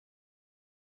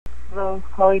Hello,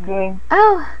 how are you doing?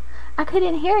 Oh, I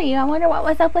couldn't hear you. I wonder what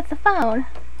was up with the phone.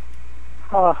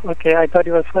 Oh, okay, I thought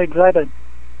you were so excited.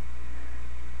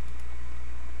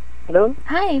 Hello?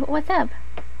 Hi, what's up?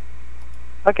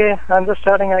 Okay, I'm just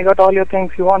starting. I got all your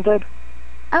things you wanted.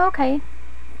 Oh, okay.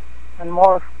 And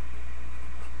more.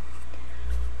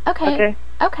 Okay.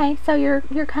 Okay, so you're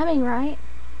coming, right?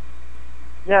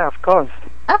 Yeah, of course.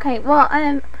 Okay, well,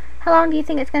 how long do you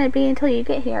think it's going to be until you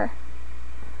get here?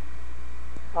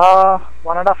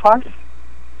 1.5 hours.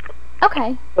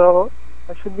 Okay. So,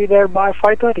 I should be there by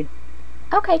 5:30.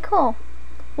 Okay, cool.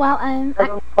 Well,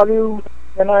 I'll call you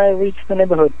when I reach the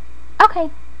neighborhood.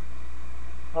 Okay.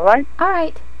 Alright?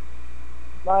 Alright.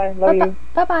 Bye, love you.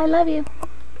 Bye-bye, love you.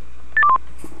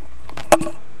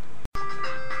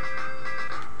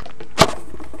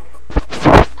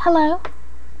 Hello?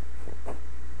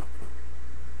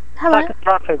 Hello? Stuck in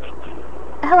traffic.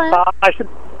 Hello?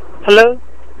 Hello?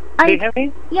 Are Do you hear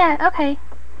me? Yeah, okay.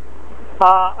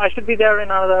 I should be there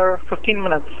in another 15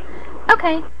 minutes.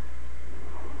 Okay.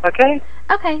 Okay?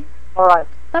 Okay. Alright.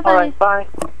 Bye-bye. Alright, bye.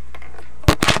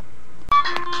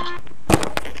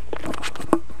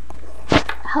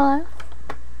 Hello?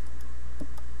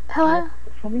 Hello?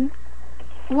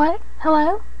 What?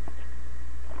 Hello?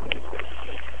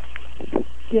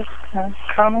 Yes, I'm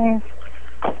coming.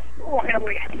 Wait a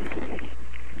minute.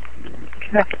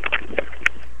 Okay.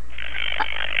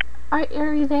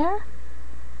 Are you there?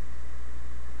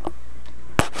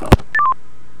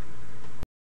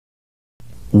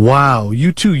 Wow,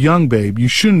 you too young, babe. You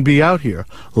shouldn't be out here.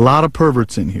 A lot of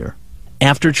perverts in here.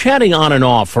 After chatting on and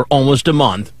off for almost a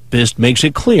month, Bist makes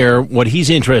it clear what he's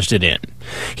interested in.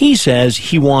 He says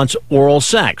he wants oral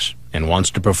sex and wants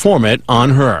to perform it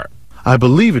on her. I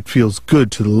believe it feels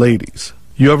good to the ladies.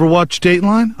 You ever watch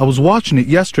Dateline? I was watching it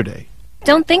yesterday.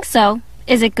 Don't think so.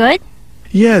 Is it good?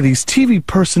 Yeah, these TV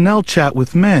personnel chat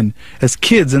with men as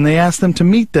kids and they ask them to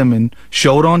meet them and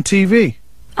show it on TV.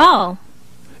 Oh.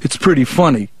 It's pretty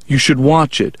funny. You should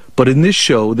watch it. But in this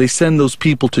show, they send those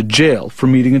people to jail for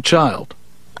meeting a child.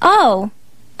 Oh.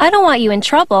 I don't want you in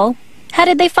trouble. How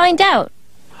did they find out?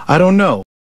 I don't know.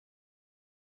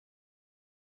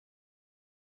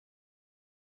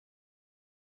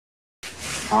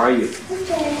 How are you?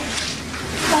 Okay.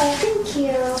 Oh, thank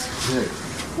you. Good.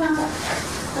 Well,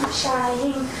 I'm shy.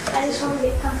 I just want to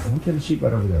get comfortable. Let me get a seat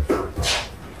right over there.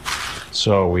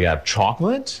 So we have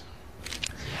chocolate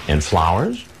and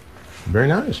flowers. Very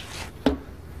nice.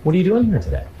 What are you doing here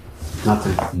today?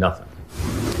 Nothing. Nothing.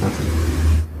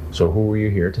 Nothing. So who were you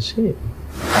here to see?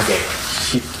 Okay.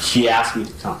 She asked me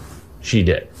to come. She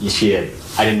did. Yes, she did.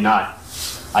 I did not.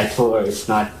 I told her it's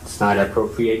not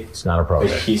appropriate. It's not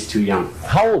appropriate. But she's too young.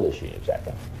 How old is she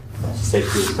exactly? She said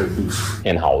she was 13.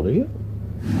 And how old are you?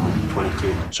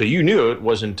 22. So you knew it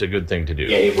wasn't a good thing to do.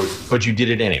 Yeah, it was. But you did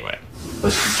it anyway.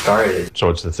 But she started it. So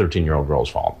it's the 13-year-old girl's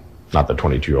fault, not the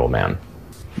 22-year-old man.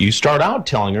 You start out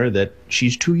telling her that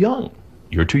she's too young.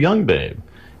 You're too young, babe.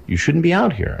 You shouldn't be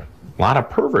out here. A lot of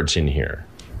perverts in here.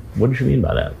 What did you mean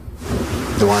by that?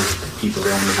 The ones, the people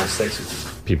that want to have sex with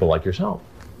you. People like yourself.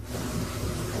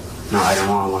 No, I don't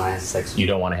want to have sex with You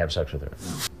don't want to have sex with her.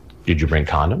 Did you bring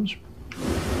condoms?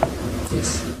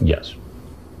 Yes. Yes.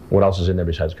 What else is in there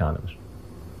besides condoms?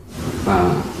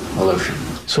 A lotion.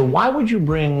 So why would you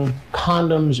bring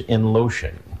condoms and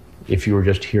lotion if you were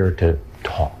just here to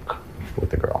talk with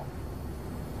the girl?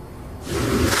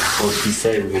 Well, she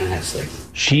said we're going to have sex.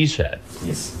 She said.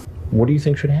 Yes. What do you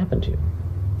think should happen to you?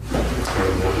 I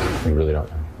really don't know. You really don't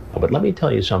know. Oh, but let me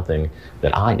tell you something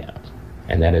that I know,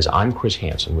 and that is I'm Chris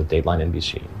Hansen with Dateline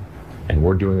NBC, and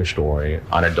we're doing a story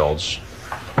on adults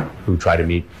who try to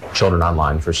meet children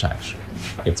online for sex.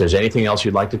 If there's anything else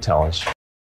you'd like to tell us...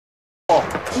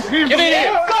 Give me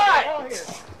here!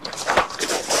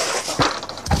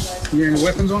 You got any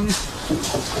weapons on you?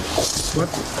 What?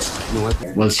 No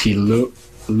weapon. Well, she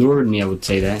lured me, I would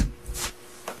say that.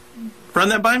 Run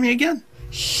that by me again.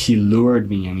 She lured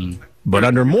me, I mean. But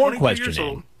under more 22 years questioning...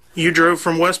 old. You drove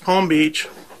from West Palm Beach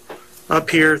up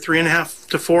here 3.5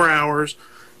 to 4 hours,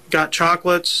 got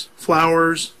chocolates,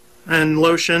 flowers, and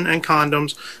lotion and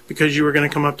condoms because you were going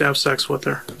to come up to have sex with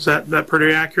her. Is that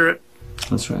pretty accurate?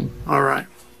 That's right. All right.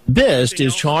 Bist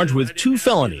is charged with 2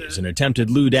 felonies, an attempted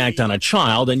lewd act on a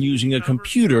child and using a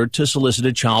computer to solicit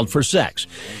a child for sex.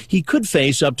 He could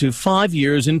face up to 5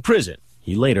 years in prison.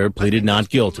 He later pleaded not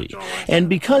guilty. And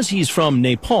because he's from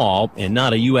Nepal and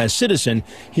not a U.S. citizen,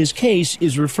 his case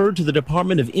is referred to the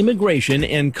Department of Immigration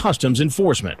and Customs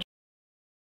Enforcement.